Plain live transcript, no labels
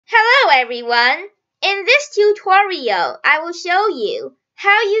everyone! In this tutorial, I will show you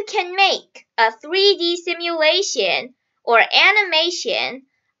how you can make a 3D simulation or animation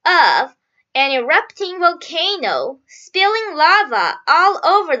of an erupting volcano spilling lava all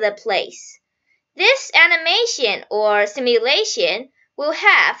over the place. This animation or simulation will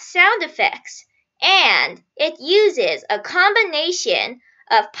have sound effects, and it uses a combination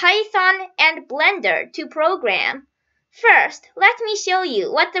of Python and Blender to program. First, let me show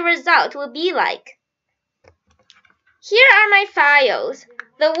you what the result will be like. Here are my files.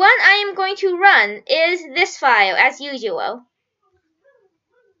 The one I am going to run is this file as usual.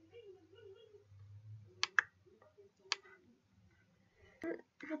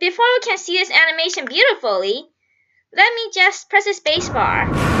 Before we can see this animation beautifully, let me just press the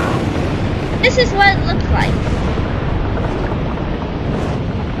spacebar. This is what it looks like.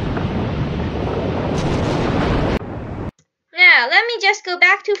 Now, let me just go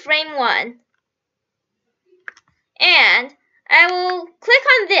back to frame 1. And I will click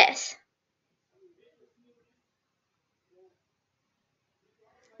on this.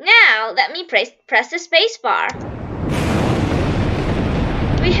 Now, let me press the spacebar.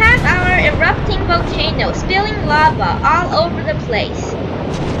 We have our erupting volcano spilling lava all over the place.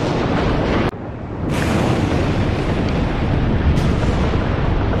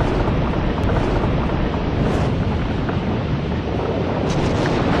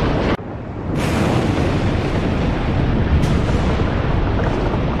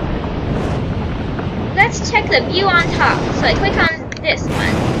 Let's check the view on top, so I click on this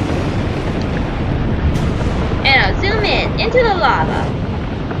one. And I'll zoom in into the lava.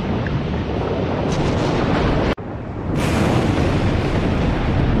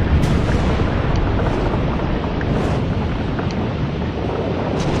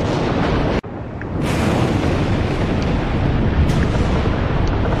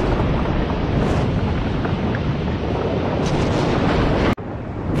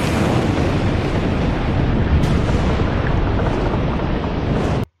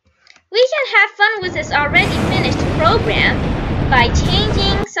 Have fun with this already finished program by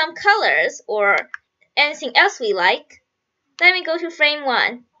changing some colors or anything else we like. Let me go to frame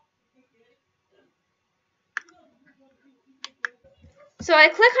 1. So I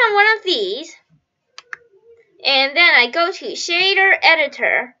click on one of these, and then I go to shader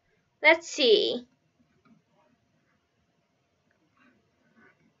editor. Let's see.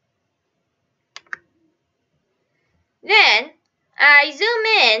 Then I zoom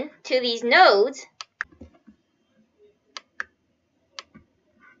in to these nodes.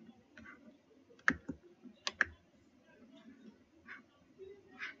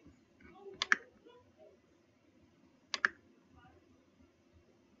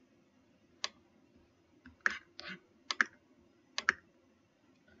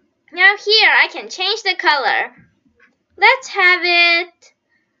 Now here I can change the color. Let's have it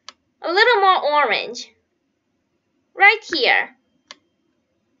a little more orange. Right here.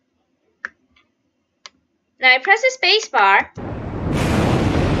 Now I press the spacebar.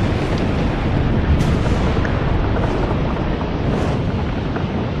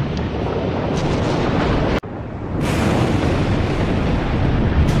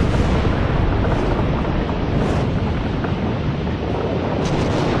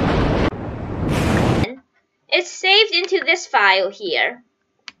 It's saved into this file here.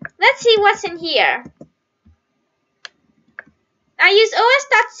 Let's see what's in here. I use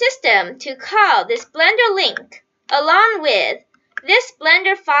os.system to call this Blender link along with this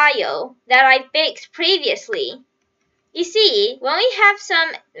Blender file that I baked previously. You see, when we have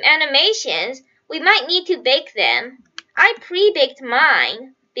some animations, we might need to bake them. I pre-baked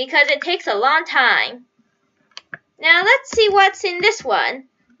mine because it takes a long time. Now let's see what's in this one.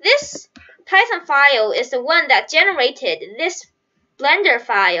 This Python file is the one that generated this Blender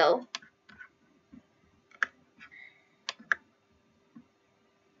file.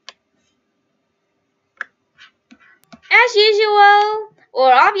 As usual,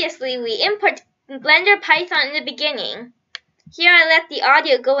 or obviously, we import Blender Python in the beginning. Here I let the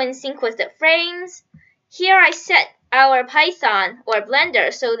audio go in sync with the frames. Here I set our Python or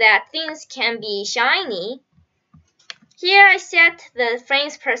Blender so that things can be shiny. Here I set the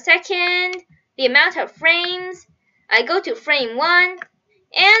frames per second, the amount of frames. I go to frame 1, and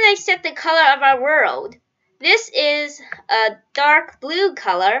I set the color of our world. This is a dark blue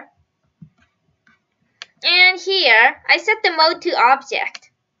color. And here, I set the mode to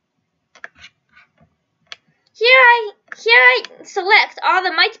object. Here I select all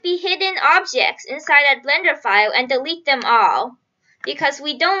the might be hidden objects inside that Blender file and delete them all, because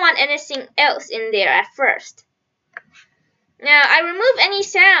we don't want anything else in there at first. Now I remove any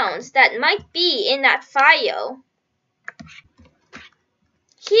sounds that might be in that file.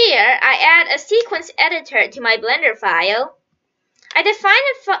 Here I add a sequence editor to my Blender file. I define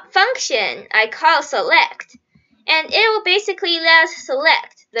a function I call select, and it will basically let us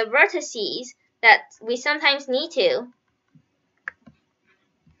select the vertices that we sometimes need to.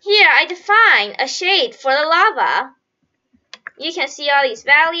 Here I define a shade for the lava. You can see all these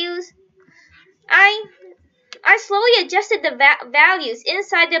values. I slowly adjusted the values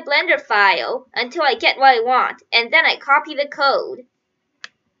inside the Blender file until I get what I want, and then I copy the code.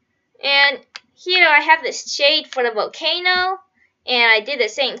 And here I have this shade for the volcano, and I did the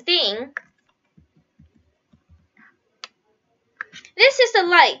same thing. This is the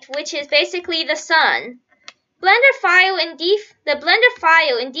light, which is basically the sun. The Blender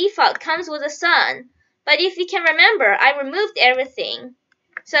file in default comes with a sun, but if you can remember, I removed everything.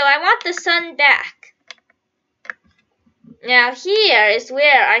 So I want the sun back. Now here is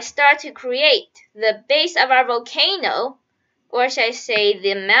where I start to create the base of our volcano, or should I say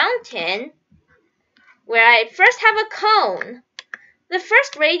the mountain, where I first have a cone. The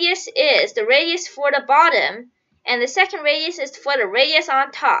first radius is the radius for the bottom, and the second radius is for the radius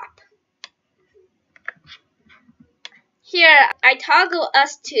on top. Here I toggle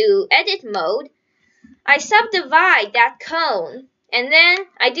us to edit mode. I subdivide that cone, and then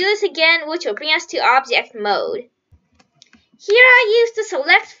I do this again, which will bring us to object mode. Here I use the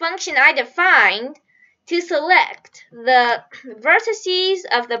select function I defined to select the vertices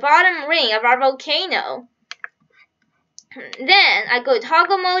of the bottom ring of our volcano. Then I go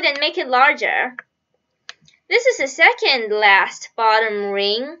toggle mode and make it larger. This is the second last bottom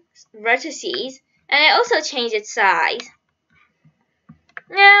ring vertices, and I also change its size.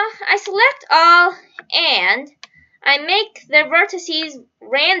 Now I select all and I make the vertices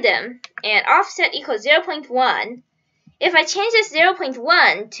random and offset equals 0.1. If I change this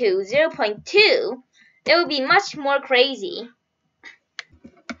 0.1 to 0.2, it will be much more crazy.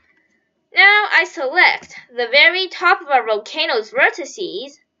 Now I select the very top of our volcano's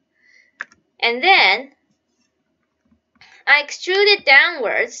vertices, and then I extrude it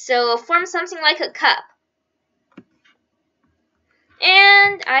downwards so it will form something like a cup.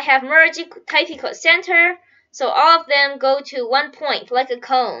 And I have merge type equals center, so all of them go to one point like a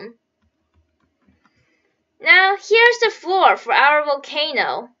cone. Now here's the floor for our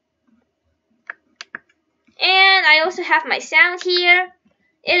volcano. And I also have my sound here.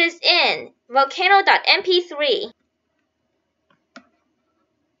 It is in volcano.mp3.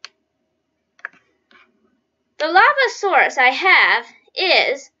 The lava source I have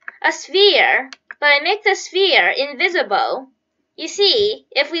is a sphere, but I make the sphere invisible. You see,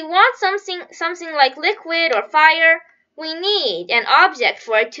 if we want something like liquid or fire, we need an object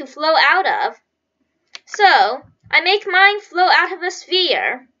for it to flow out of. So, I make mine flow out of a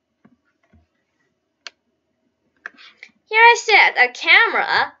sphere. Here I set a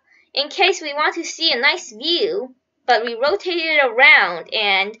camera in case we want to see a nice view, but we rotate it around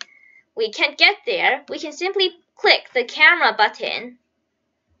and we can't get there. We can simply click the camera button.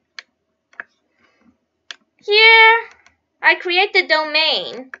 Here, I create the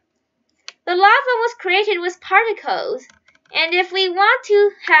domain. The lava was created with particles, and if we want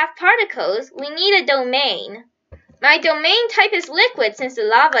to have particles, we need a domain. My domain type is liquid since the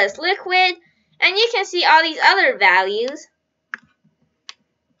lava is liquid, and you can see all these other values.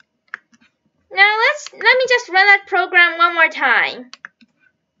 Now let me just run that program one more time.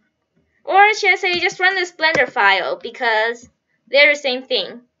 Or should I say just run this Blender file because they're the same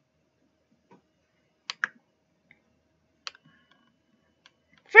thing.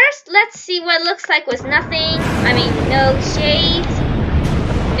 First, let's see what it looks like with no shades.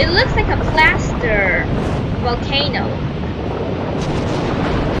 It looks like a plaster volcano.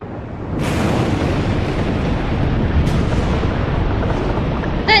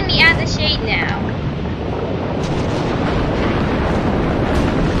 Let me add the shade now.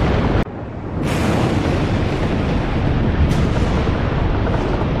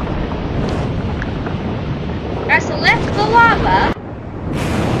 I select the lava.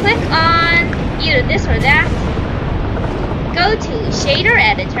 Click on either this or that. Go to Shader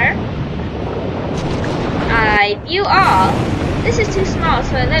Editor. I view all. This is too small,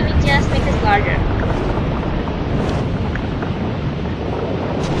 so let me just make this larger.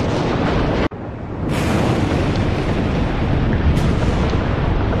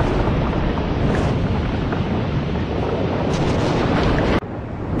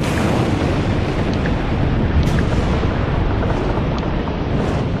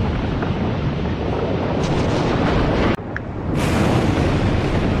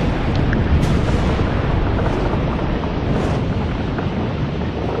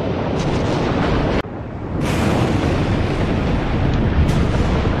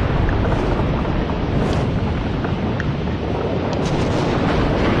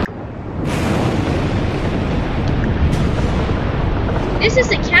 This is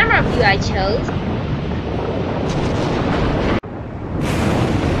the camera view I chose.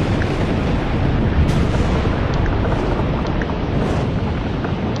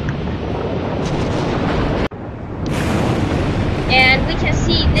 And we can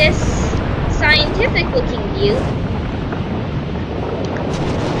see this scientific looking view.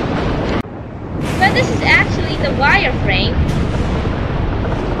 But this is actually the wireframe.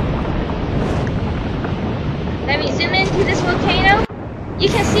 Let me zoom into this volcano. You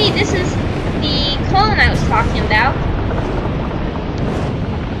can see this is the cone I was talking about.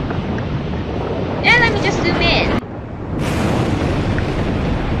 And let me just zoom in.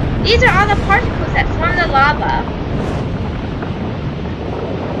 These are all the particles that form the lava.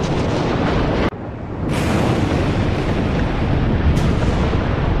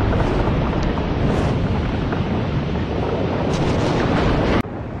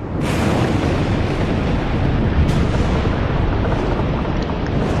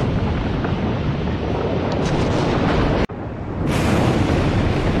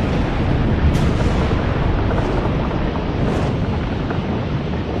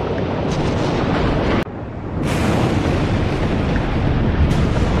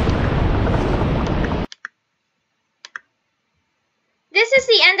 This is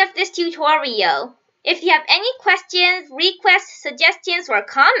the end of this tutorial. If you have any questions, requests, suggestions, or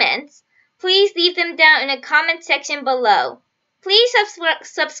comments, please leave them down in the comment section below. Please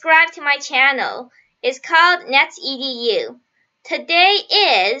subscribe to my channel. It's called NetsEDU. Today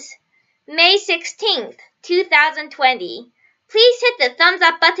is May 16th, 2020. Please hit the thumbs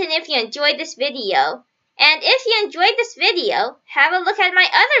up button if you enjoyed this video. And if you enjoyed this video, have a look at my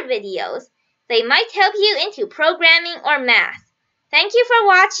other videos. They might help you into programming or math. Thank you for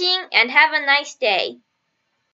watching and have a nice day.